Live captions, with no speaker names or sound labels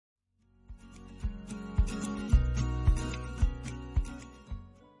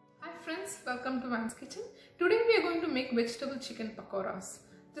welcome to Van's Kitchen. Today we are going to make vegetable chicken pakoras.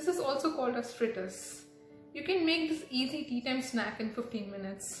 This is also called as fritters. You can make this easy tea time snack in 15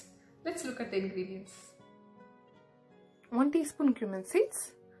 minutes. Let's look at the ingredients. 1 teaspoon cumin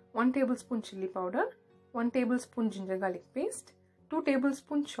seeds, 1 tablespoon chili powder, 1 tablespoon ginger garlic paste, 2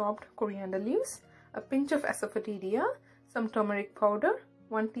 tablespoon chopped coriander leaves, a pinch of asafoetida, some turmeric powder,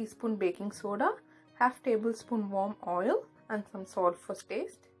 1 teaspoon baking soda, half tablespoon warm oil and some salt for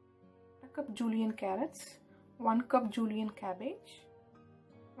taste. 1 cup julienne carrots, 1 cup julienne cabbage,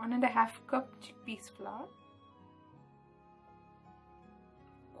 1.5 cup chickpeas flour,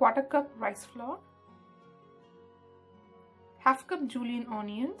 1/4 cup rice flour, half cup julienne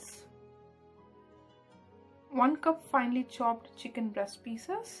onions, 1 cup finely chopped chicken breast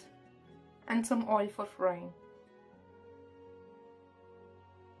pieces and some oil for frying.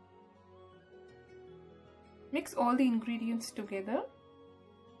 Mix all the ingredients together.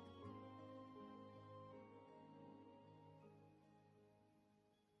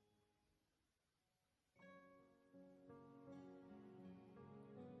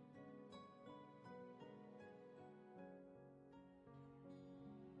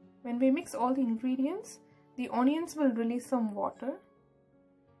 When we mix all the ingredients, the onions will release some water.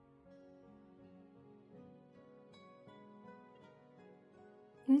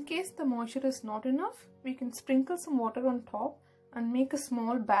 In case the moisture is not enough, we can sprinkle some water on top and make a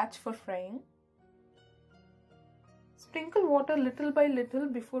small batch for frying. Sprinkle water little by little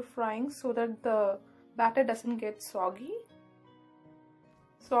before frying so that the batter doesn't get soggy.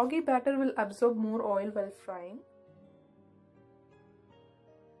 Soggy batter will absorb more oil while frying.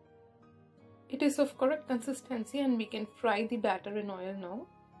 It is of correct consistency and we can fry the batter in oil now.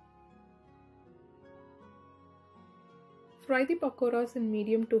 Fry the pakoras in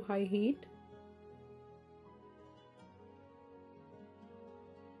medium to high heat.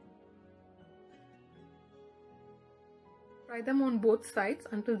 Fry them on both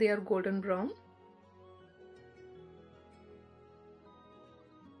sides until they are golden brown.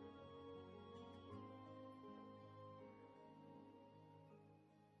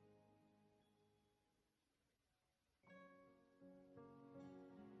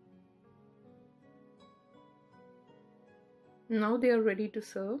 Now they are ready to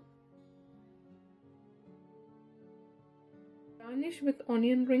serve. Garnish with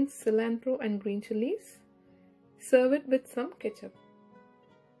onion rings, cilantro and green chilies. Serve it with some ketchup.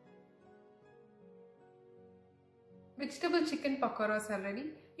 Vegetable chicken pakoras are ready.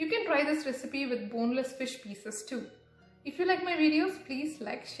 You can try this recipe with boneless fish pieces too. If you like my videos, please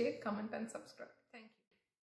like, share, comment and subscribe.